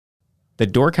The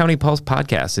Door County Pulse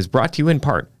podcast is brought to you in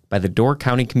part by the Door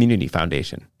County Community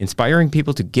Foundation, inspiring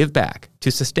people to give back, to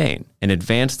sustain, and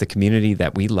advance the community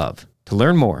that we love. To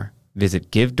learn more, visit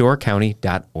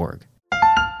givedoorcounty.org.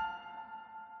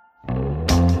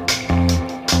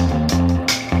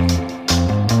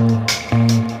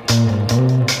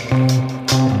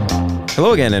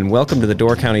 Hello again, and welcome to the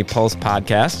Door County Pulse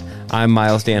podcast. I'm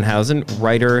Myles Dannhausen,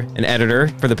 writer and editor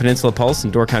for the Peninsula Pulse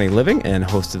and Door County Living, and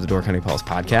host of the Door County Pulse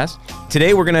podcast.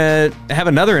 Today, we're going to have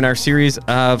another in our series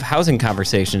of housing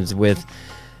conversations with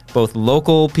both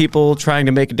local people trying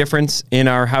to make a difference in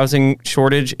our housing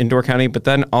shortage in Door County, but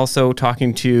then also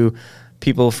talking to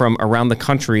people from around the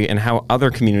country and how other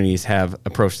communities have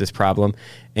approached this problem.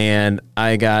 And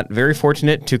I got very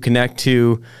fortunate to connect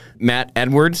to Matt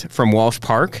Edwards from Walsh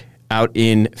Park out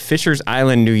in Fishers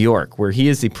Island, New York, where he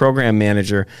is the program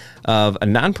manager of a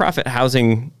nonprofit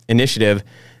housing initiative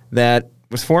that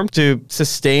was formed to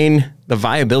sustain the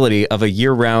viability of a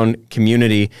year-round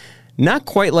community, not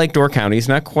quite like Door County's,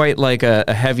 not quite like a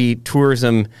heavy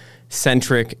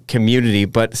tourism-centric community,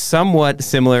 but somewhat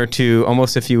similar to,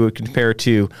 almost if you would compare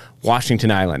to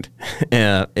Washington Island.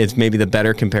 It's maybe the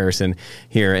better comparison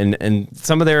here. And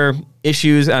some of their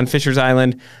issues on Fishers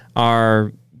Island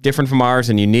are different from ours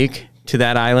and unique to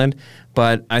that island,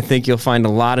 but I think you'll find a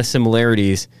lot of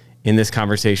similarities in this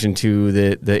conversation to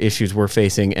the issues we're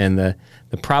facing and the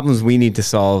problems we need to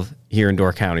solve here in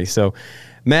Door County. So,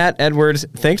 Matt Edwards,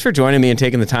 thanks for joining me and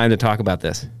taking the time to talk about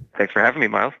this. Thanks for having me,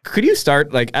 Myles. Could you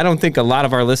start, I don't think a lot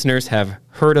of our listeners have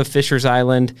heard of Fishers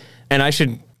Island, and I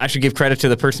should give credit to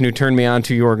the person who turned me on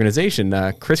to your organization,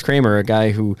 Chris Kramer, a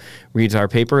guy who reads our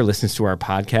paper, listens to our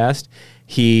podcast.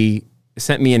 He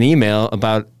sent me an email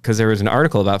because there was an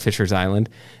article about Fishers Island,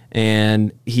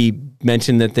 and he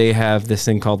mentioned that they have this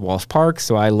thing called Walsh Park.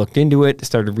 So I looked into it,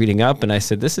 started reading up, and I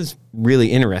said, this is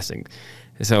really interesting.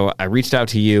 So I reached out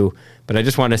to you, but I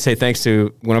just wanted to say thanks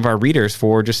to one of our readers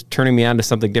for just turning me on to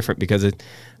something different, because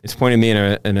it's pointed me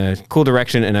in a cool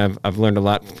direction, and I've learned a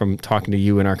lot from talking to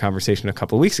you in our conversation a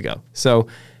couple of weeks ago. So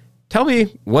tell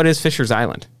me, what is Fishers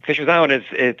Island? Fishers Island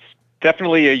it's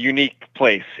definitely a unique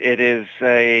place. It is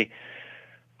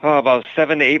about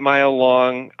 7 to 8 mile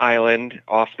long island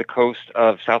off the coast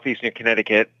of southeastern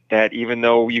Connecticut that, even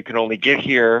though you can only get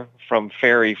here from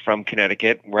ferry from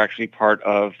Connecticut, we're actually part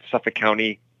of Suffolk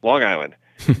County, Long Island.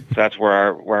 So that's where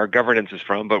our governance is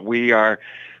from. But we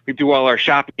do all our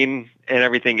shopping and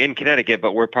everything in Connecticut,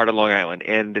 but we're part of Long Island.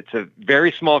 And it's a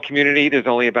very small community. There's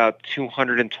only about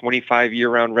 225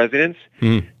 year-round residents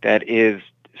that is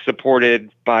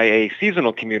supported by a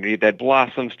seasonal community that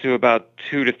blossoms to about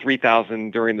 2,000 to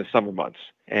 3,000 during the summer months.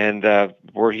 And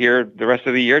we're here the rest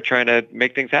of the year trying to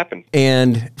make things happen.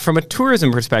 And from a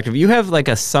tourism perspective, you have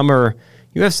summer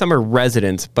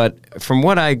residents, but from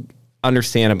what I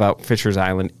understand about Fishers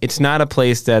Island, it's not a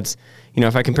place that's,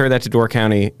 if I compare that to Door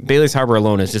County, Bailey's Harbor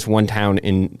alone is just one town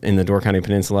in the Door County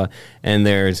Peninsula, and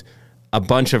there's a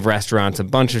bunch of restaurants, a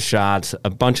bunch of shops,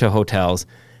 a bunch of hotels.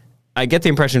 I get the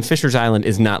impression Fishers Island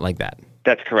is not like that.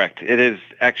 That's correct. It is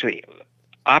actually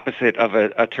opposite of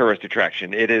a tourist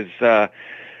attraction. It is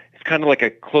it's kind of like a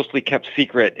closely kept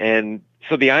secret. And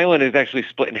so the island is actually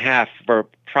split in half for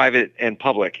private and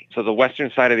public. So the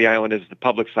western side of the island is the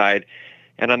public side.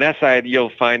 And on that side, you'll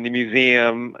find the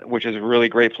museum, which is a really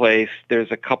great place.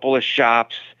 There's a couple of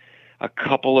shops, a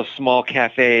couple of small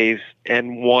cafes,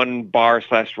 and one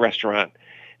bar/restaurant.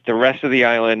 The rest of the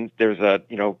island, there's a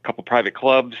couple private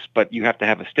clubs, but you have to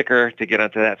have a sticker to get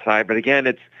onto that side. But again,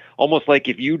 it's almost like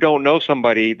if you don't know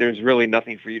somebody, there's really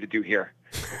nothing for you to do here.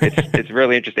 It's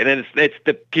really interesting. And it's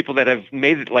the people that have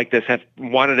made it like this have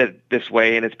wanted it this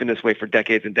way, and it's been this way for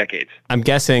decades and decades. I'm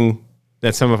guessing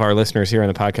that some of our listeners here on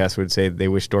the podcast would say they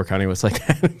wish Door County was like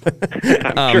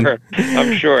that.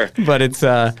 I'm sure. But it's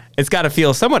got to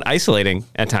feel somewhat isolating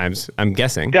at times, I'm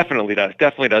guessing. Definitely does.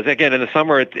 Again, in the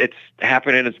summer, it's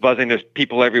happening, it's buzzing. There's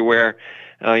people everywhere.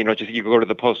 Just you go to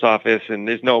the post office, and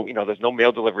there's no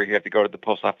mail delivery. You have to go to the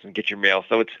post office and get your mail.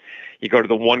 So you go to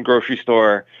the one grocery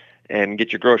store and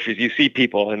get your groceries. You see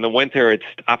people. In the winter, it's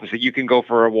opposite. You can go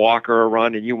for a walk or a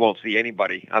run, and you won't see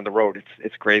anybody on the road.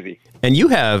 It's crazy. And you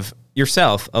have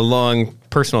yourself a long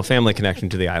personal family connection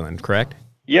to the island, correct?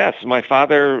 Yes, my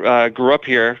father grew up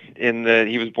here. He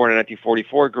was born in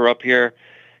 1944. Grew up here.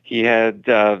 He had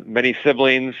many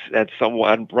siblings.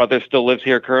 One brother still lives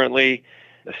here currently.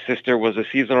 A sister was a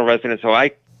seasonal resident. So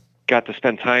I got to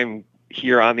spend time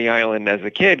here on the island as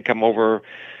a kid. Come over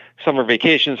summer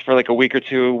vacations for like a week or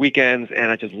two, weekends,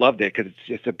 and I just loved it because it's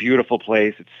just a beautiful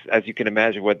place. It's, as you can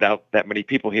imagine, without that many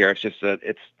people here,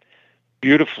 it's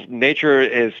beautiful. Nature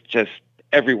is just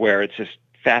everywhere. It's just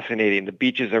fascinating. The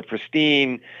beaches are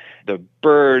pristine. the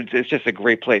birds. It's just a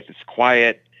great place. It's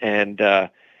quiet, and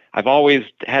I've always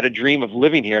had a dream of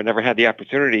living here. Never had the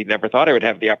opportunity, never thought I would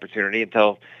have the opportunity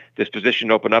until this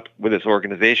position opened up with this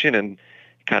organization, and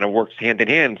kind of works hand in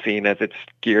hand, seeing as it's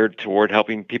geared toward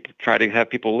helping people, try to have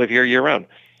people live here year round.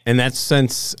 And that's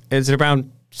since, is it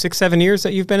around 6-7 years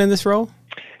that you've been in this role?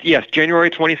 Yes,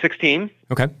 January 2016.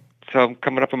 Okay. So I'm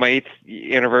coming up on my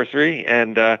 8th anniversary,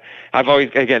 and I've always,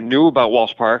 again, knew about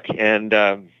Walsh Park, and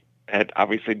had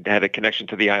obviously had a connection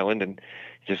to the island, and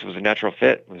just was a natural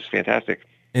fit. It was fantastic.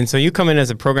 And so you come in as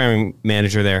a programming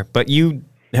manager there, but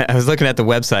I was looking at the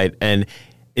website, and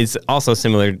it's also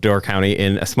similar to Door County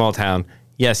in a small town.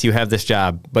 Yes, you have this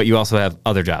job, but you also have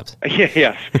other jobs.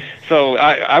 Yes. So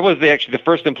I was actually the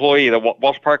first employee. The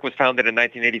Walsh Park was founded in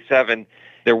 1987.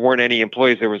 There weren't any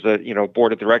employees. There was a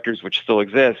board of directors, which still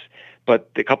exists. But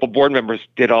a couple board members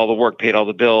did all the work, paid all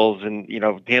the bills, and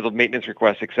handled maintenance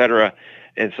requests, et cetera.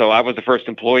 And so I was the first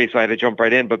employee, so I had to jump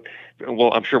right in. But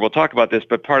I'm sure we'll talk about this.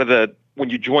 But part of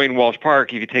when you join Walsh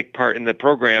Park, if you take part in the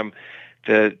program,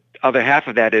 the other half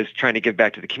of that is trying to give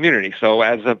back to the community. So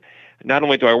not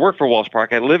only do I work for Walsh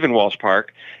Park, I live in Walsh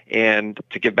Park, and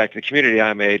to give back to the community,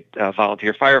 I'm a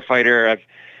volunteer firefighter.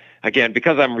 Again,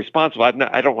 because I'm responsible,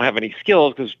 I don't have any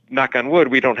skills because, knock on wood,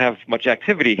 we don't have much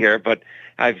activity here, but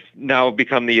I've now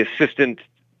become the assistant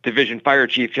division fire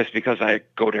chief just because I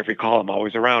go to every call. I'm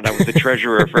always around. I was the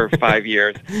treasurer for 5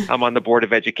 years. I'm on the board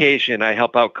of education. I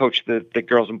help out coach the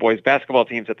girls and boys basketball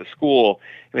teams at the school.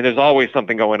 I mean, there's always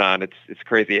something going on. It's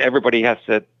crazy. Everybody has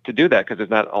to do that because there's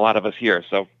not a lot of us here,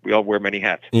 so we all wear many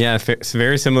hats. Yeah, it's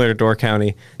very similar to Door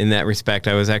County in that respect.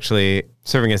 I was actually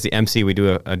serving as the MC. We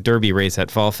do a derby race at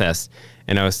Fall Fest,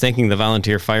 and I was thanking the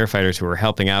volunteer firefighters who were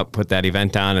helping out put that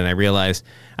event on, and I realized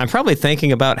I'm probably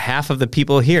thanking about half of the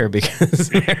people here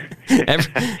because,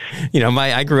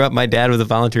 I grew up, my dad was a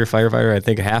volunteer firefighter. I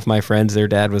think half my friends, their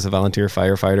dad was a volunteer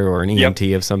firefighter or an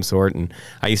EMT of some sort, and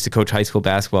I used to coach high school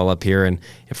basketball up here, and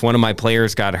if one of my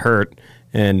players got hurt,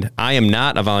 and I am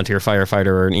not a volunteer firefighter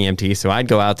or an EMT, so I'd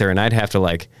go out there and I'd have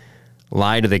to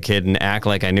lie to the kid and act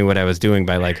like I knew what I was doing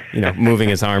by moving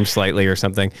his arm slightly or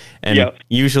something. And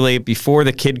usually before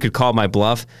the kid could call my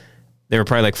bluff, there were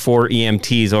probably 4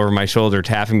 EMTs over my shoulder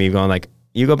tapping me going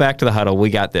you go back to the huddle, we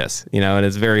got this, and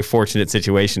it's a very fortunate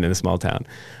situation in a small town.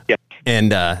 Yeah.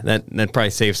 And that probably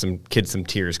saved some kids some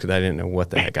tears because I didn't know what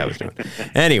the heck I was doing.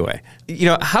 Anyway,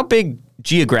 how big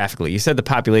geographically? You said the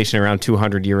population around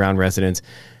 200 year-round residents.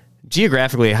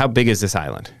 Geographically, how big is this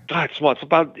island? It's small. It's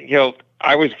about,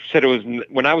 I always said it was,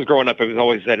 when I was growing up, it was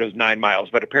always said it was 9 miles,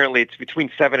 but apparently it's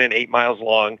between 7 and 8 miles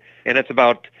long, and it's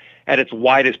about, at its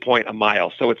widest point, a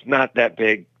mile. So it's not that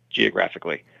big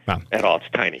geographically at all. It's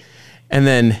tiny. And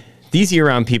then these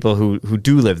year-round people who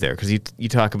do live there, because you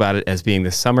talk about it as being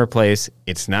the summer place,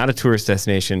 it's not a tourist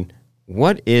destination.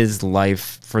 What is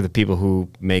life for the people who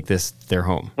make this their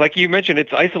home? Like you mentioned,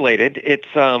 it's isolated. It's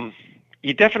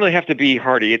you definitely have to be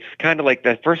hardy. It's kind of like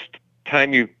the first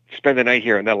time you spend the night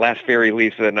here and the last ferry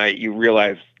leaves for the night, you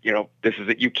realize, this is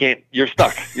it. You're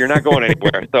stuck. You're not going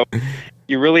anywhere. So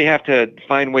you really have to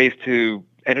find ways to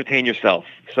entertain yourself.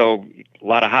 So a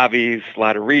lot of hobbies, a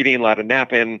lot of reading, a lot of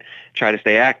napping, try to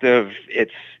stay active.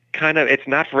 It's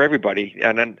not for everybody.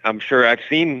 And I'm sure I've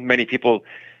seen many people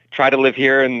try to live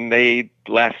here and they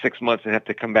last 6 months and have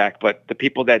to come back. But the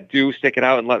people that do stick it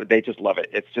out and love it, they just love it.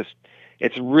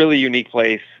 It's a really unique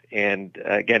place. And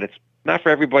again, it's not for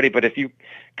everybody, but if you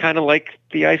kind of like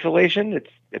the isolation,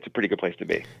 it's a pretty good place to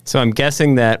be. So I'm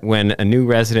guessing that when a new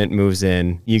resident moves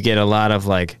in, you get a lot of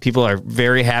people are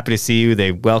very happy to see you.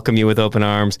 They welcome you with open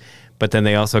arms, but then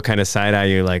they also kind of side eye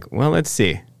you well, let's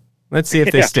see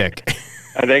if they stick.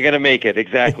 Are they going to make it?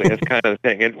 Exactly. That's kind of the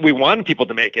thing. And we want people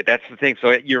to make it. That's the thing.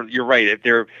 So you're right. If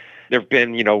there've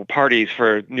been, parties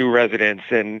for new residents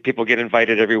and people get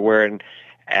invited everywhere and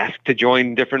asked to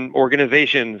join different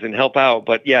organizations and help out.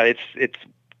 But yeah, it's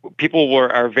people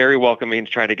are very welcoming,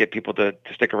 trying to get people to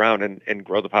stick around and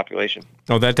grow the population.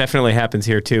 Oh, that definitely happens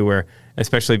here too, where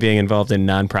especially being involved in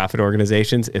nonprofit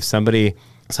organizations, if somebody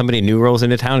new rolls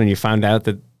into town and you found out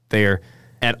that they're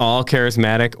at all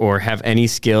charismatic or have any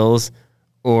skills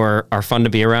or are fun to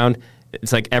be around,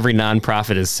 it's like every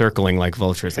nonprofit is circling like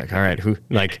vultures. All right, who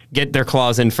get their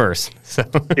claws in first. So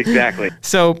exactly.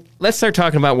 So let's start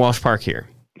talking about Walsh Park here.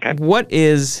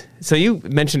 Okay. So you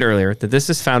mentioned earlier that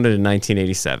this is founded in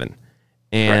 1987.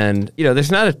 And, Correct. There's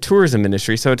not a tourism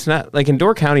industry. So it's not like in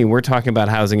Door County, we're talking about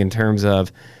housing in terms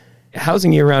of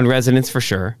housing year-round residents for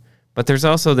sure. But there's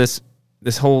also this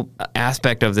whole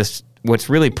aspect of this, what's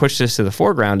really pushed this to the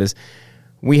foreground is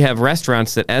we have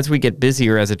restaurants that as we get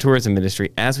busier as a tourism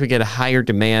industry, as we get a higher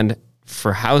demand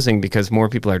for housing because more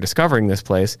people are discovering this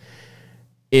place,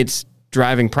 it's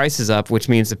driving prices up, which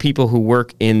means the people who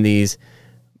work in these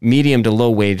medium to low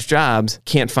wage jobs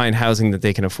can't find housing that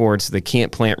they can afford, so they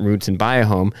can't plant roots and buy a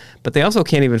home, but they also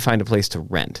can't even find a place to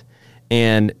rent.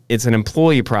 And it's an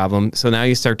employee problem. So now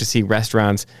you start to see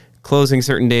restaurants closing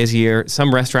certain days a year,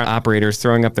 some restaurant operators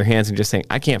throwing up their hands and just saying,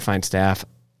 I can't find staff.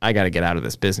 I got to get out of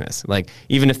this business. Like,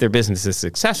 even if their business is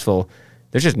successful,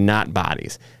 there's just not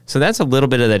bodies. So that's a little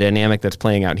bit of the dynamic that's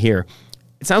playing out here.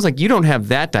 It sounds like you don't have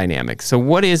that dynamic. So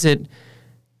what is it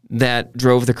that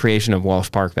drove the creation of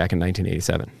Walsh Park back in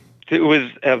 1987? It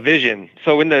was a vision.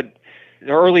 So in the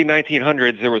early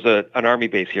 1900s, there was an army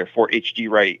base here, Fort H.G.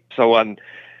 Wright. So on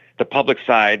the public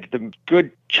side, the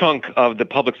good chunk of the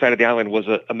public side of the island was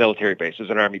a military base. It was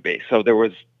an army base. So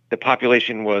the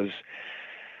population was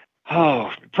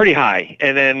pretty high.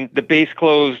 And then the base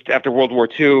closed after World War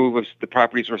II. The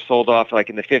properties were sold off like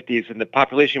in the 50s, and the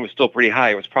population was still pretty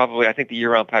high. It was probably, I think the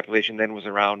year-round population then was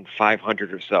around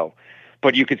 500 or so.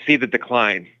 But you could see the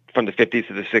decline from the 50s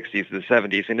to the 60s to the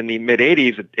 70s. And in the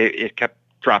mid-80s, it kept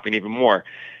dropping even more.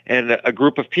 And a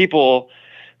group of people,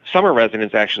 summer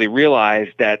residents, actually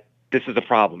realized that this is a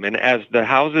problem. And as the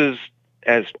houses,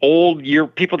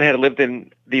 people that had lived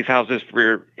in these houses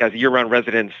as year-round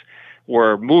residents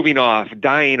were moving off,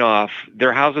 dying off,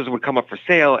 their houses would come up for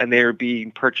sale, and they were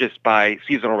being purchased by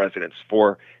seasonal residents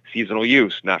for seasonal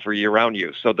use, not for year-round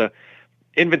use. So the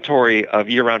inventory of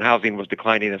year-round housing was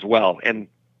declining as well and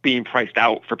being priced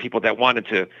out for people that wanted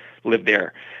to live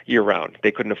there year-round.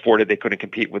 They couldn't afford it. They couldn't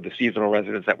compete with the seasonal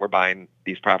residents that were buying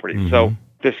these properties. Mm-hmm. So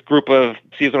this group of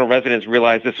seasonal residents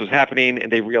realized this was happening,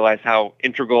 and they realized how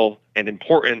integral and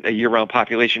important a year-round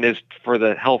population is for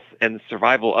the health and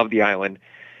survival of the island.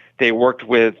 They worked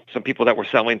with some people that were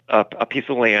selling a piece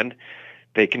of land.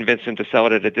 They convinced them to sell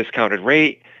it at a discounted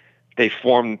rate. They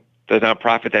formed the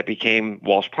nonprofit that became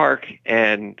Walsh Park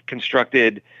and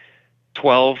constructed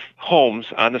 12 homes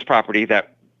on this property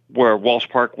where Walsh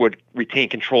Park would retain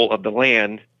control of the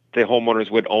land. The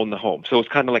homeowners would own the home. So it's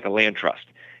kind of like a land trust.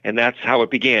 And that's how it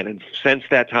began. And since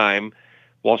that time,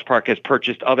 Walsh Park has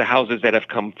purchased other houses that have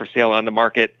come for sale on the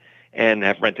market and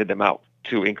have rented them out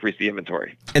to increase the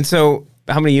inventory. And so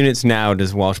how many units now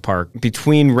does Walsh Park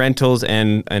between rentals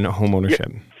and home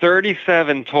ownership?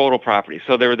 37 total properties.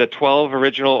 So there were the 12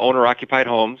 original owner-occupied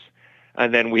homes,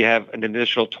 and then we have an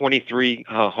additional 23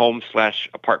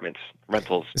 homes/apartments,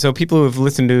 rentals. So people who have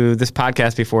listened to this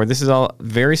podcast before, this is all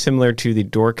very similar to the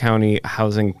Door County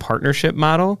Housing Partnership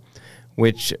model,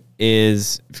 which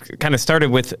is kind of started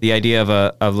with the idea of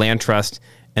a land trust,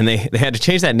 and they had to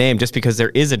change that name just because there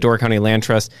is a Door County land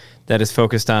trust that is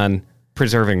focused on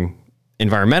preserving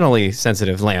environmentally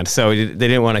sensitive land. So they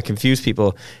didn't want to confuse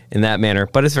people in that manner,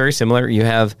 but it's very similar. You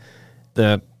have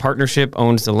the partnership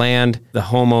owns the land, the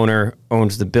homeowner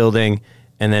owns the building,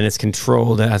 and then it's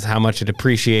controlled as how much it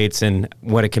appreciates and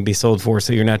what it can be sold for.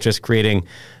 So you're not just creating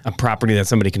a property that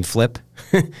somebody can flip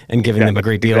and giving them a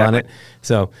great deal on it.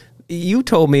 So you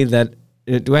told me that,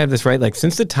 do I have this right? Like,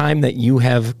 since the time that you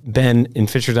have been in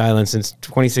Fisher's Island, since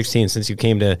 2016, since you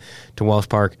came to Walsh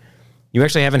Park, you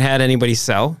actually haven't had anybody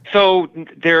sell? So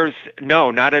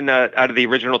not out of the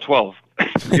original 12.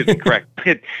 Excuse me, correct.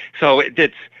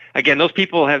 It's, again, those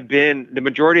people have been, the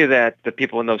majority of the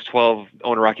people in those 12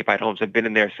 owner-occupied homes have been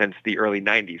in there since the early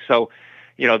 90s. So,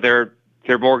 their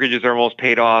mortgages are almost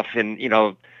paid off, and,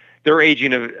 they're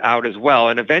aging out as well.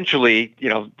 And eventually,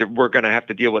 we're going to have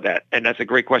to deal with that. And that's a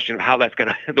great question of how that's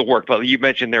going to work. But you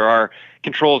mentioned there are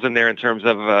controls in there in terms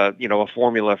of, a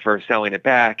formula for selling it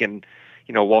back. And,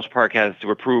 Walsh Park has to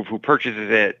approve who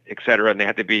purchases it, et cetera. And they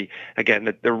have to be,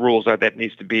 again, the rules are that it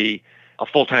needs to be a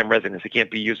full-time residence. It can't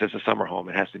be used as a summer home.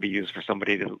 It has to be used for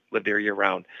somebody to live there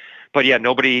year-round. But yeah,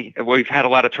 we've had a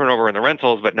lot of turnover in the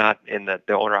rentals, but not in the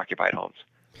owner-occupied homes.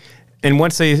 And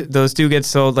once those do get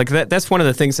sold, like that's one of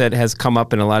the things that has come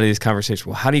up in a lot of these conversations.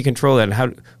 Well, how do you control that?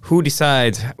 And who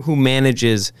decides, who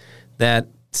manages that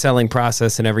selling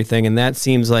process and everything? And that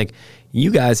seems like you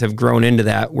guys have grown into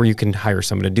that where you can hire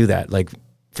someone to do that. Like,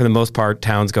 for the most part,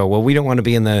 towns go, well, we don't want to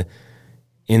be in the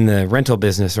rental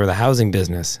business or the housing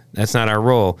business. That's not our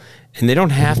role. And they don't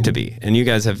have to be. And you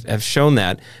guys have shown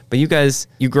that. But you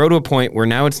grow to a point where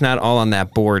now it's not all on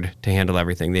that board to handle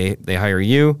everything. They hire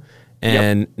you.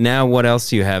 And Now what else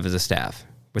do you have as a staff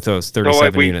with those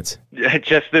 37 units?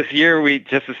 Just this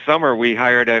summer, we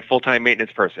hired a full-time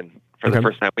maintenance person for the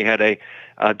first time. We had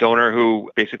a donor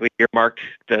who basically earmarked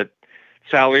the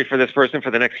salary for this person for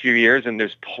the next few years, and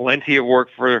there's plenty of work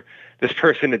for this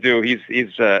person to do.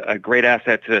 He's a great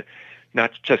asset to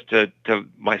not just to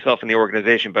myself and the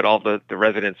organization, but all the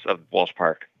residents of Walsh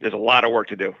Park. There's a lot of work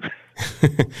to do.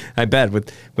 I bet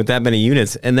with that many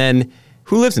units. And then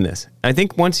Who lives in this? I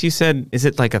think once you said, is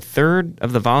it like a third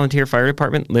of the volunteer fire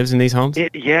department lives in these homes?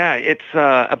 It's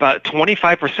about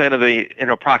 25% of the,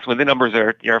 approximately, the numbers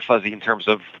are fuzzy in terms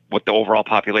of what the overall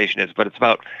population is, but it's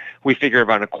about, we figure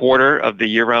about a quarter of the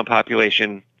year-round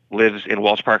population lives in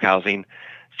Walsh Park housing.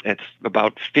 It's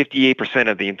about 58%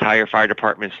 of the entire fire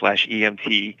department /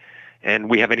 EMT.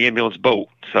 And we have an ambulance boat,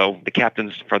 so the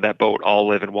captains for that boat all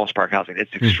live in Walsh Park housing.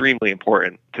 It's extremely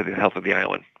important to the health of the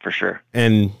island, for sure.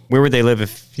 And where would they live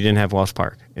if you didn't have Walsh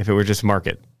Park, if it were just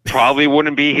market? Probably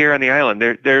wouldn't be here on the island.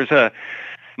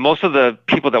 Most of the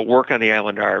people that work on the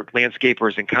island are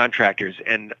landscapers and contractors,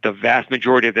 and the vast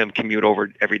majority of them commute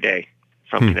over every day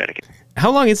from Connecticut. How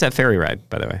long is that ferry ride,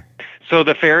 by the way? So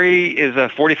the ferry is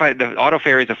the auto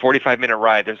ferry is a 45-minute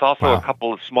ride. There's also a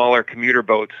couple of smaller commuter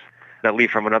boats that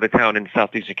leave from another town in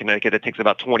southeastern Connecticut. It takes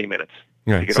about 20 minutes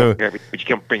to get over here, but you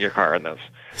can't bring your car on those.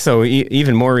 So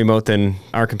even more remote than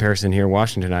our comparison here,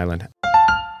 Washington Island.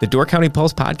 The Door County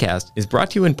Pulse podcast is brought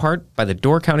to you in part by the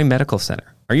Door County Medical Center.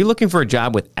 Are you looking for a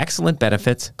job with excellent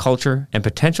benefits, culture, and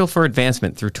potential for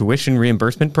advancement through tuition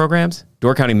reimbursement programs?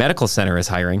 Door County Medical Center is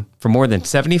hiring. For more than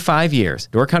 75 years,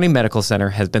 Door County Medical Center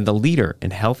has been the leader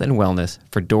in health and wellness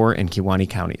for Door and Kewaunee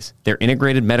counties. Their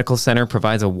integrated medical center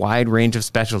provides a wide range of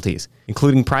specialties,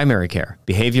 including primary care,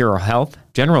 behavioral health,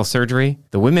 general surgery,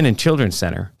 the Women and Children's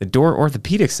Center, the Door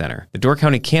Orthopedic Center, the Door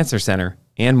County Cancer Center,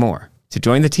 and more. To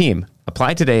join the team,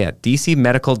 apply today at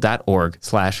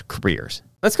dcmedical.org/careers.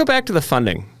 Let's go back to the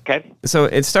funding. Okay. So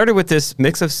it started with this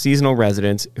mix of seasonal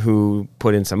residents who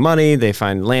put in some money. They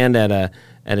find land at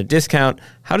a discount.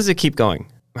 How does it keep going?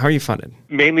 How are you funded?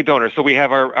 Mainly donors. So we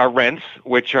have our rents,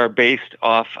 which are based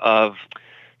off of.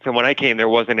 So when I came, there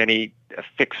wasn't any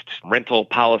fixed rental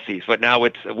policies, but now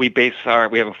we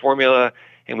have a formula,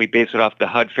 and we base it off the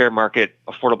HUD Fair Market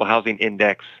Affordable Housing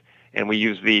Index, and we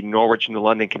use the Norwich, New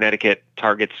London, Connecticut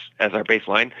targets as our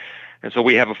baseline. And so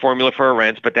we have a formula for our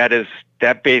rents, but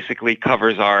that basically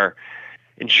covers our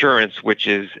insurance, which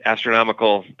is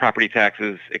astronomical, property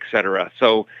taxes, et cetera.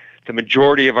 So the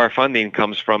majority of our funding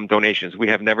comes from donations. We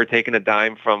have never taken a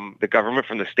dime from the government,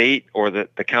 from the state or the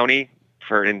county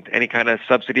for any kind of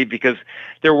subsidy, because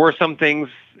there were some things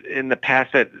in the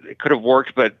past that could have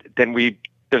worked, but then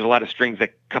there's a lot of strings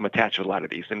that come attached with a lot of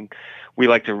these. And we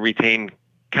like to retain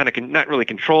kind of not really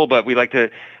control, but we like to,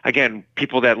 again,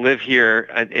 people that live here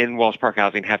in Walsh Park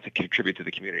housing have to contribute to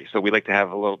the community. So we like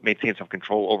to maintain some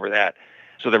control over that.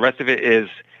 So the rest of it is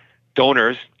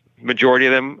donors, majority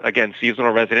of them, again,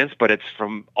 seasonal residents, but it's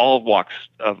from all walks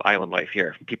of island life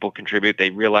here. People contribute, they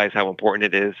realize how important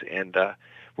it is, and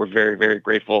we're very, very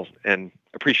grateful and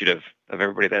appreciative of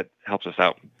everybody that helps us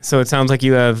out. So it sounds like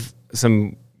you have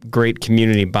some great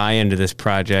community buy-in to this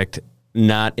project,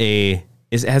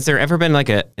 has there ever been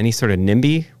any sort of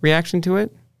NIMBY reaction to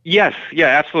it? Yes, yeah,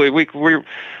 absolutely. We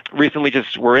recently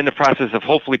we're in the process of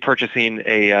hopefully purchasing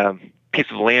a piece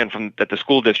of land that the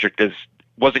school district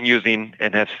wasn't using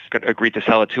and has agreed to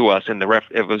sell it to us. And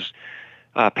it was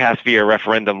passed via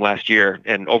referendum last year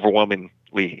and overwhelmingly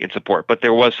in support. But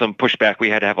there was some pushback. We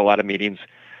had to have a lot of meetings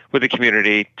with the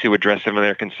community to address some of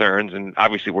their concerns, and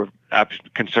obviously we're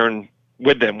concerned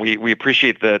with them. We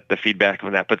appreciate the feedback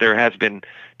on that, but there has been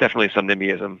definitely some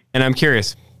NIMBYism. And I'm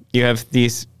curious, you have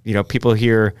these, people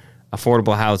here,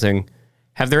 affordable housing.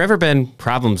 Have there ever been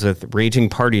problems with raging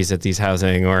parties at these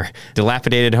housing or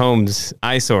dilapidated homes,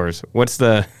 eyesores?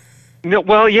 No,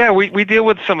 well, yeah, we deal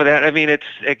with some of that. I mean,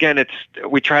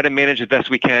 we try to manage the best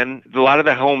we can. A lot of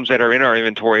the homes that are in our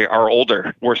inventory are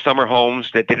older, were summer homes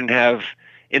that didn't have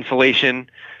insulation,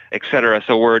 et cetera.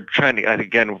 So we're trying to,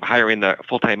 again, hiring the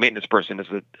full-time maintenance person is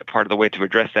a part of the way to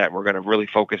address that. We're going to really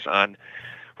focus on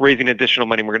raising additional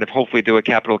money. We're going to hopefully do a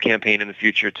capital campaign in the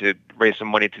future to raise some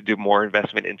money to do more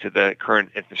investment into the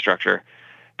current infrastructure.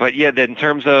 But yeah, in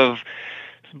terms of,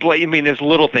 there's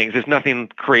little things. There's nothing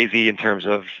crazy in terms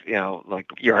of, like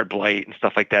yard blight and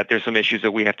stuff like that. There's some issues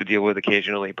that we have to deal with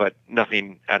occasionally, but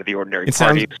nothing out of the ordinary. It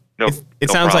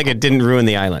sounds like it didn't ruin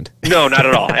the island. No, not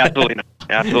at all. Absolutely not.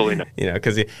 Absolutely not.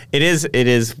 Because it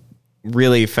is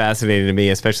really fascinating to me,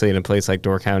 especially in a place like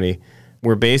Door County,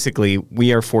 where basically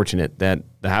we are fortunate that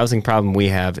the housing problem we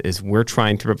have is we're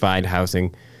trying to provide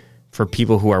housing for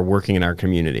people who are working in our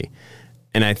community.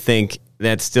 And I think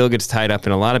that still gets tied up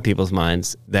in a lot of people's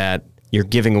minds that you're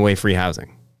giving away free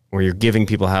housing or you're giving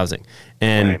people housing.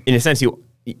 And right. In a sense,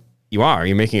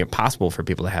 you're making it possible for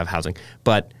people to have housing,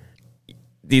 but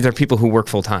these are people who work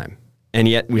full time. And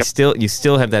yet you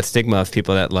still have that stigma of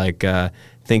people that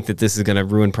think that this is going to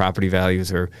ruin property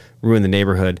values or ruin the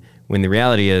neighborhood, when the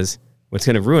reality is what's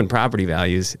going to ruin property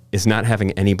values is not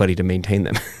having anybody to maintain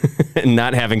them and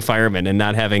not having firemen and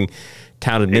not having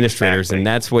town administrators. Exactly. And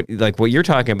that's what you're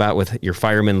talking about with your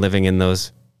firemen living in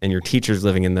those and your teachers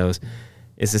living in those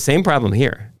is the same problem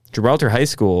here. Gibraltar High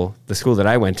School, the school that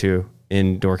I went to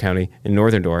in Door County, in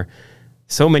Northern Door,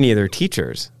 so many of their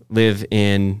teachers live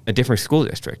in a different school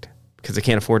district because they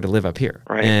can't afford to live up here.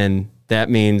 Right. And that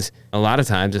means a lot of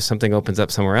times if something opens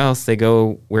up somewhere else, they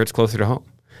go where it's closer to home.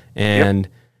 And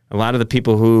a lot of the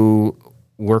people who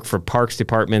work for parks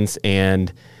departments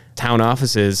and town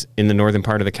offices in the northern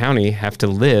part of the county have to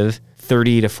live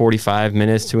 30 to 45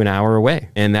 minutes to an hour away.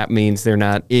 And that means they're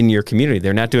not in your community.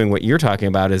 They're not doing what you're talking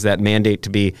about, is that mandate to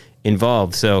be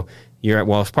involved. So you're at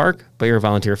Walsh Park, but you're a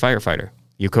volunteer firefighter.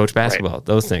 You coach basketball,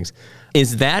 those things.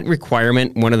 Is that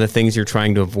requirement one of the things you're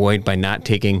trying to avoid by not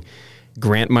taking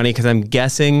grant money? Because I'm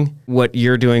guessing what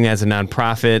you're doing as a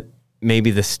nonprofit,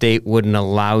 maybe the state wouldn't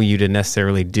allow you to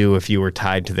necessarily do if you were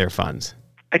tied to their funds.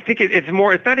 I think it's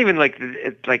more, it's not even like,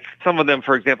 it's like some of them,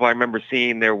 for example, I remember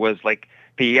seeing there was like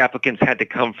the applicants had to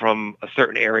come from a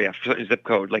certain area, certain zip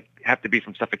code, like have to be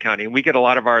from Suffolk County. And we get a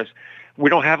lot of ours. We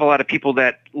don't have a lot of people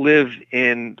that live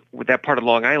in that part of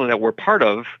Long Island that we're part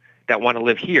of that want to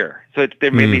live here. So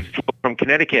there may be people from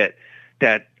Connecticut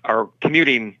that are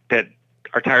commuting, that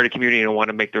are tired of commuting and want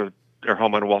to make their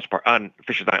home on Walsh Park, on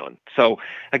Fisher's Island. So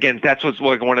again, that's what's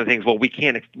like one of the things. Well, we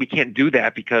can't do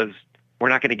that because we're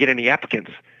not going to get any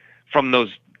applicants from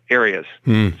those areas.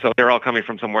 So they're all coming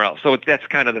from somewhere else. So that's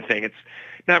kind of the thing. It's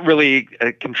not really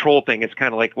a control thing. It's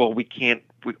kind of like, well,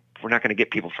 we're not going to get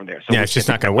people from there. So it's just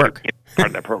not going to work. Part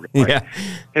of that program. Right? Yeah.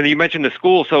 And you mentioned the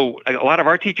school. So a lot of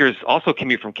our teachers also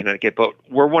commute from Connecticut, but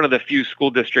we're one of the few school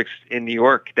districts in New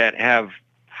York that have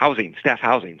housing, staff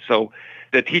housing. So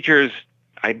the teachers,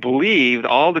 I believe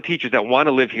all the teachers that want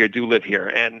to live here do live here.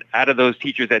 And out of those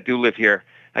teachers that do live here,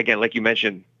 again, like you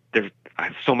mentioned,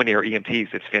 so many are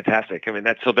EMTs. It's fantastic. I mean,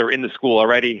 so they're in the school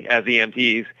already as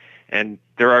EMTs, and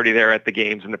they're already there at the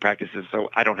games and the practices. So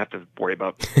I don't have to worry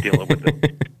about dealing with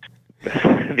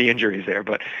the injuries there.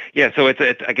 But yeah, so it's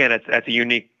a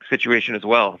unique situation as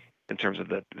well in terms of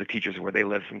the teachers where they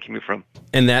live and commute from.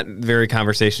 And that very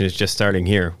conversation is just starting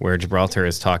here, where Gibraltar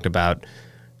has talked about,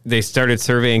 they started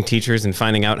surveying teachers and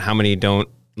finding out how many don't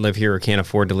live here or can't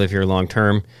afford to live here long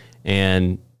term.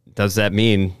 And does that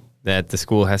mean that the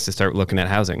school has to start looking at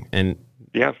housing? And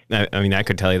yeah, I mean, I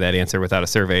could tell you that answer without a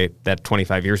survey that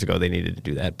 25 years ago they needed to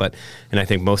do that. And I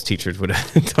think most teachers would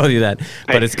tell you that.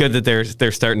 But it's good that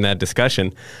they're starting that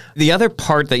discussion. The other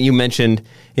part that you mentioned,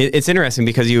 it's interesting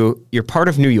because you're part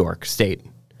of New York State.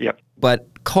 Yep. But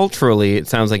culturally, it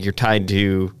sounds like you're tied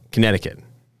to Connecticut.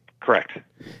 Correct.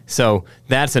 So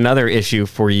that's another issue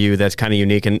for you that's kind of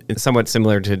unique and somewhat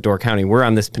similar to Door County. We're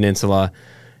on this peninsula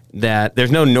that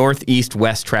there's no north, east,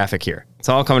 west traffic here. It's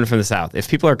all coming from the south. If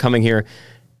people are coming here,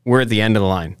 we're at the end of the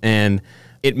line. And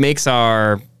it makes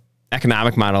our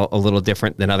economic model a little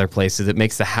different than other places. It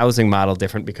makes the housing model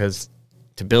different because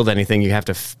to build anything, you have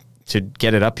to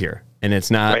get it up here. And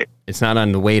it's not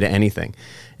on the way to anything.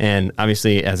 And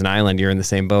obviously, as an island, you're in the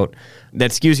same boat.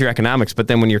 That skews your economics. But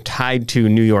then when you're tied to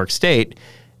New York State,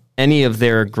 any of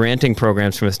their granting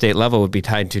programs from a state level would be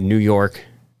tied to New York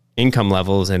income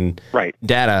levels and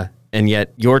data, and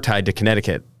yet you're tied to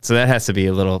Connecticut. So that has to be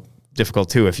a little difficult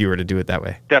too if you were to do it that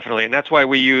way. Definitely. And that's why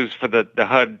we use for the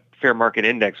HUD Fair Market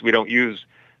Index, we don't use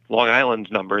Long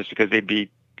Island's numbers because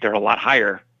they're a lot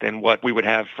higher than what we would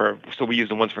have so we use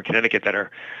the ones for Connecticut that are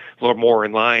a little more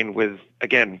in line with,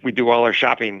 again, we do all our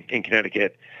shopping in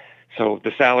Connecticut. So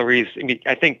the salaries,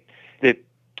 I think the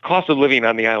cost of living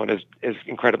on the island is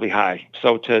incredibly high.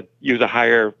 So to use a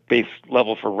higher base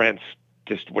level for rents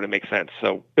just wouldn't make sense.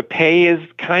 So the pay is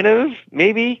kind of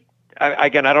maybe, I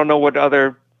don't know what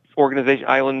other organization,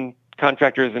 island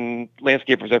contractors and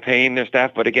landscapers are paying their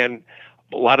staff, but again,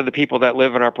 a lot of the people that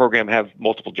live in our program have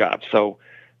multiple jobs. So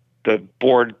the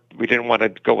board, we didn't want to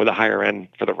go with a higher end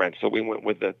for the rent. So we went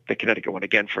with the Connecticut one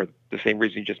again for the same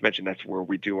reason you just mentioned. That's where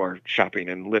we do our shopping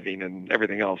and living, and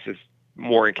everything else is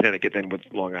more in Connecticut than with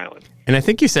Long Island. And I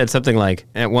think you said something like,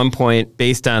 at one point,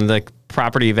 based on the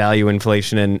property value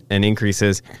inflation and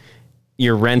increases,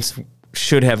 your rents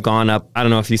should have gone up. I don't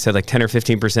know if you said like 10 or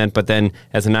 15%, but then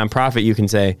as a nonprofit, you can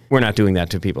say, we're not doing that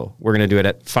to people. We're going to do it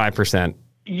at 5%.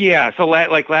 Yeah. So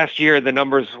like last year, the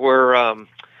numbers were,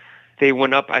 they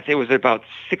went up, I think it was about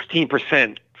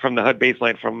 16% from the HUD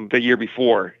baseline from the year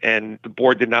before. And the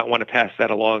board did not want to pass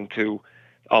that along to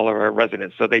all of our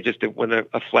residents. So they just went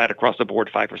a flat across the board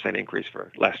 5% increase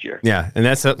for last year. Yeah. And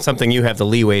that's something you have the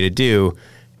leeway to do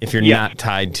if you're not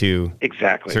tied to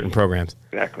certain programs.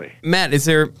 Exactly. Matt, is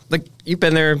there, you've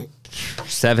been there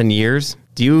 7 years.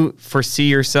 Do you foresee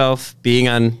yourself being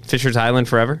on Fisher's Island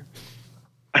forever?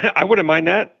 I wouldn't mind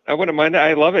that.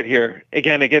 I love it here.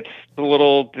 Again, it gets a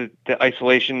little the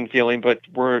isolation feeling, but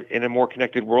we're in a more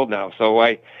connected world now. So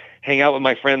I hang out with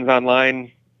my friends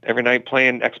online every night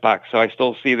playing Xbox. So I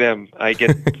still see them. I get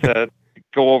to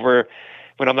go over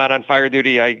when I'm not on fire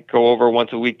duty. I go over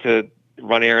once a week to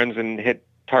run errands and hit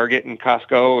Target and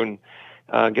Costco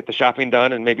and get the shopping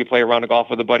done and maybe play a round of golf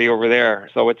with a buddy over there.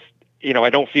 So it's, I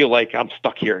don't feel like I'm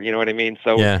stuck here. You know what I mean?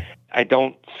 So yeah. I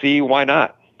don't see why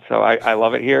not. So I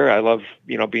love it here. I love,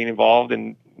 being involved,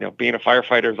 and, being a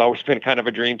firefighter has always been kind of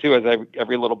a dream too, as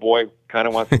every little boy kind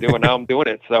of wants to do. And now I'm doing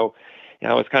it. So,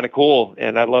 it's kind of cool.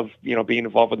 And I love, being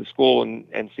involved with the school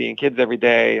and seeing kids every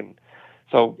day. And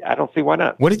so I don't see why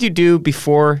not. What did you do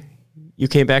before you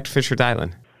came back to Fisher's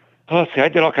Island? Oh, see, I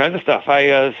did all kinds of stuff.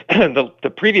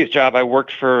 The previous job, I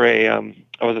worked for I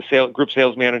was a group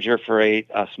sales manager for a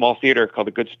small theater called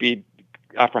the Goodspeed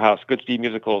Opera House, Goodspeed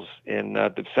Musicals in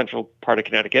the central part of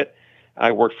Connecticut.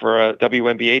 I worked for a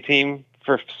WNBA team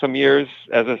for some years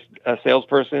as a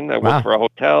salesperson. I worked for a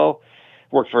hotel,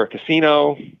 worked for a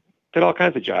casino, did all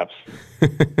kinds of jobs.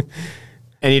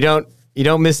 And you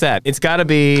don't miss that. It's got to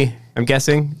be, I'm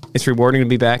guessing, it's rewarding to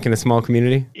be back in a small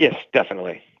community? Yes,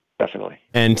 definitely.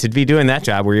 And to be doing that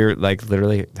job where you're like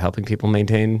literally helping people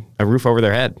maintain a roof over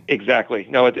their head. Exactly.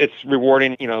 No, it's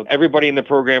rewarding. Everybody in the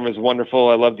program is wonderful.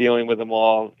 I love dealing with them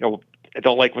all. I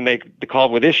don't like when they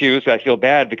call with issues. I feel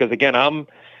bad because, again, I'm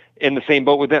in the same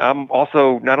boat with them. I'm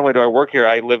also, not only do I work here,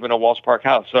 I live in a Walsh Park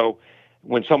house. So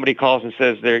when somebody calls and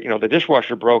says the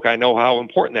dishwasher broke, I know how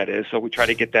important that is. So we try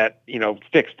to get that,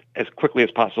 fixed as quickly as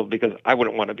possible, because I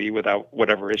wouldn't want to be without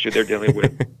whatever issue they're dealing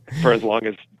with for as long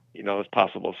as as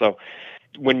possible. So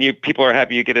when people are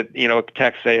happy, you get a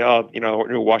text say, "Oh, our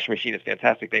new washing machine is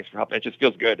fantastic. Thanks for helping." It just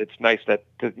feels good. It's nice that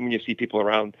when you see people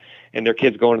around and their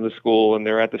kids going to the school and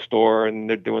they're at the store and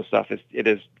they're doing stuff, it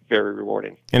is very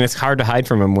rewarding. And it's hard to hide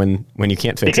from them when you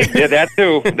can't fix it. Yeah, that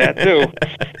too.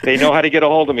 They know how to get a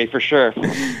hold of me for sure.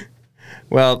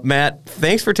 Well, Matt,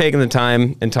 thanks for taking the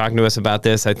time and talking to us about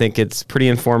this. I think it's pretty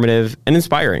informative and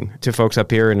inspiring to folks up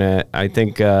here. And I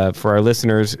think for our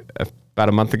listeners, about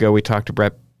a month ago, we talked to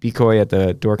Brett Becoy at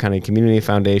the Door County Community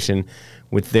Foundation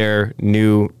with their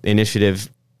new initiative,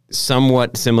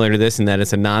 somewhat similar to this in that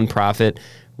it's a nonprofit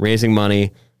raising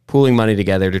money, pooling money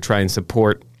together to try and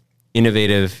support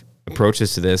innovative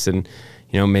approaches to this. And,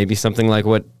 maybe something like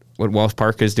what Walsh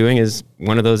Park is doing is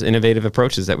one of those innovative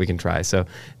approaches that we can try. So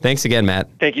thanks again, Matt.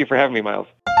 Thank you for having me, Myles.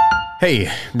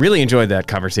 Hey, really enjoyed that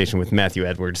conversation with Matthew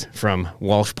Edwards from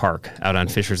Walsh Park out on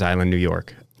Fisher's Island, New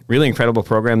York. Really incredible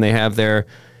program they have there.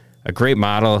 A great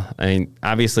model. I mean,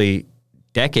 obviously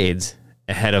decades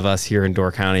ahead of us here in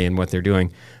Door County and what they're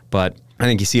doing. But I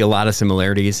think you see a lot of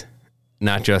similarities,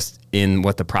 not just in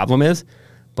what the problem is,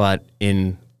 but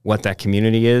in what that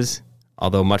community is,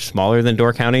 although much smaller than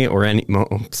Door County or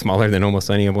smaller than almost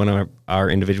any of one of our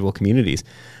individual communities.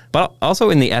 But also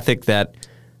in the ethic that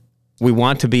we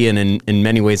want to be in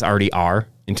many ways already are,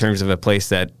 in terms of a place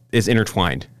that is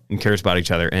intertwined and cares about each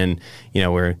other. And,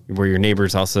 where your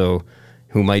neighbors also,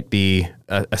 who might be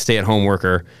a stay-at-home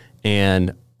worker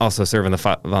and also serve in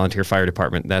the volunteer fire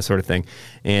department, that sort of thing.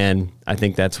 And I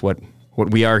think that's what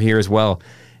we are here as well.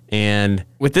 And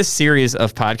with this series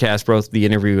of podcasts, both the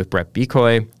interview with Brett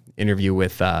Becoy, interview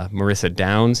with Marissa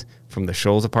Downs from the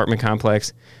Shoals apartment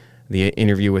complex, the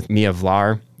interview with Mia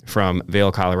Vlar from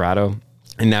Vail, Colorado,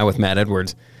 and now with Matt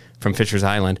Edwards from Fisher's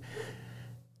Island,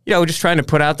 just trying to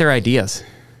put out their ideas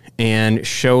and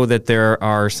show that there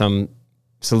are some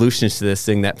solutions to this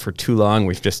thing that for too long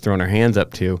we've just thrown our hands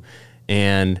up to.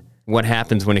 And what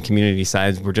happens when a community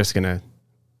decides we're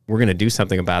going to do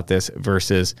something about this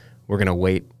versus we're going to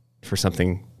wait for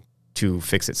something to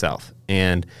fix itself.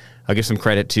 And I'll give some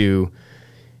credit to,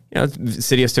 the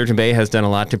city of Sturgeon Bay has done a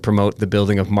lot to promote the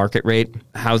building of market rate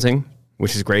housing,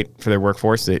 which is great for their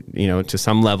workforce. That, to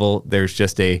some level, there's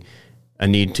just a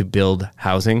need to build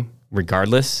housing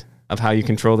regardless of how you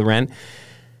control the rent.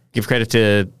 Give credit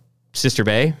to Sister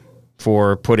Bay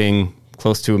for putting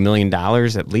close to $1 million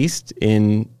at least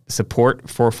in support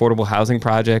for affordable housing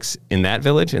projects in that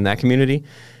village, in that community,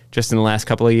 just in the last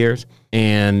couple of years.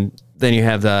 And then you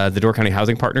have the Door County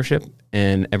Housing Partnership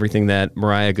and everything that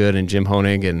Mariah Good and Jim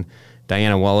Honig and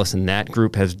Diana Wallace and that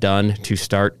group has done to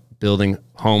start building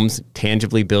homes,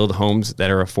 tangibly build homes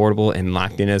that are affordable and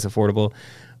locked in as affordable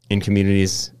in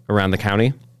communities around the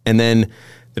county. And then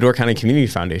the Door County Community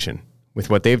Foundation with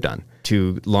what they've done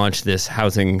to launch this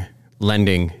housing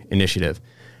lending initiative.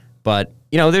 But,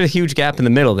 there's a huge gap in the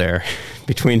middle there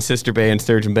between Sister Bay and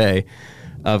Sturgeon Bay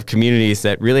of communities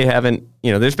that really haven't,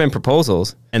 there's been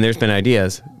proposals and there's been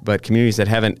ideas, but communities that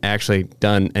haven't actually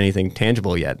done anything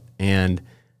tangible yet. And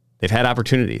they've had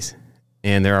opportunities,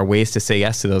 and there are ways to say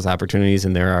yes to those opportunities,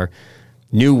 and there are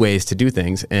new ways to do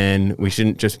things. And we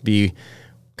shouldn't just be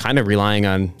kind of relying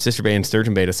on Sister Bay and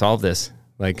Sturgeon Bay to solve this.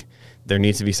 Like, there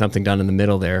needs to be something done in the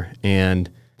middle there. And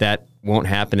that won't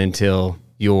happen until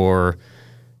your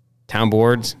town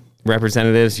boards,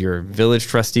 representatives, your village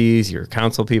trustees, your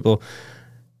council people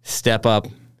step up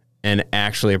and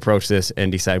actually approach this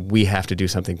and decide we have to do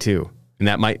something too. And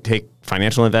that might take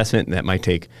financial investment, and that might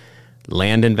take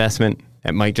land investment.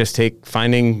 That might just take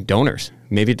finding donors.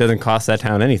 Maybe it doesn't cost that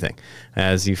town anything,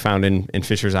 as you found in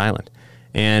Fisher's Island.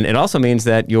 And it also means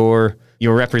that your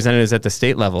representatives at the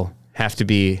state level have to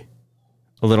be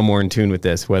a little more in tune with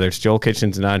this, whether it's Joel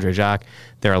Kitchens and Andre Jacques.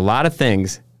 There are a lot of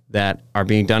things that are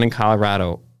being done in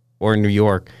Colorado or in New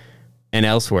York and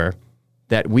elsewhere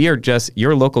that we are just,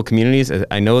 your local communities.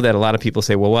 I know that a lot of people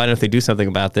say, well, why don't they do something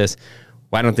about this?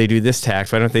 Why don't they do this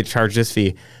tax? Why don't they charge this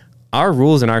fee? Our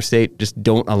rules in our state just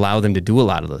don't allow them to do a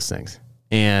lot of those things.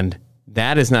 And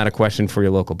that is not a question for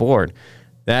your local board.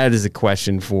 That is a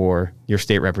question for your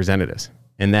state representatives.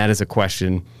 And that is a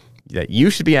question that you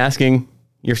should be asking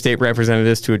your state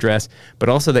representatives to address, but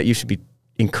also that you should be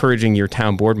encouraging your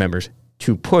town board members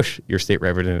to push your state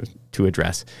representatives to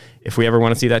address if we ever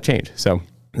want to see that change. So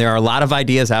there are a lot of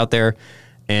ideas out there,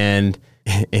 and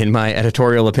in my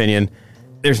editorial opinion,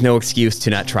 there's no excuse to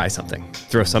not try something.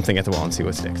 Throw something at the wall and see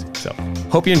what sticks. So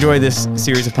hope you enjoy this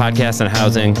series of podcasts on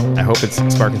housing. I hope it's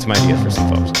sparking some ideas for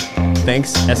some folks.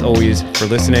 Thanks, as always, for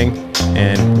listening,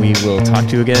 and we will talk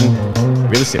to you again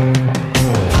really soon.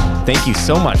 Thank you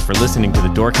so much for listening to the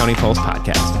Door County Pulse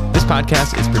podcast. This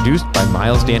podcast is produced by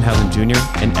Myles Dannhausen Jr.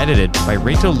 and edited by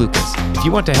Rachel Lucas. If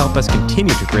you want to help us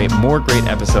continue to create more great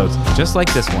episodes just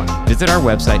like this one, visit our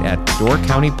website at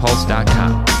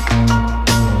doorcountypulse.com.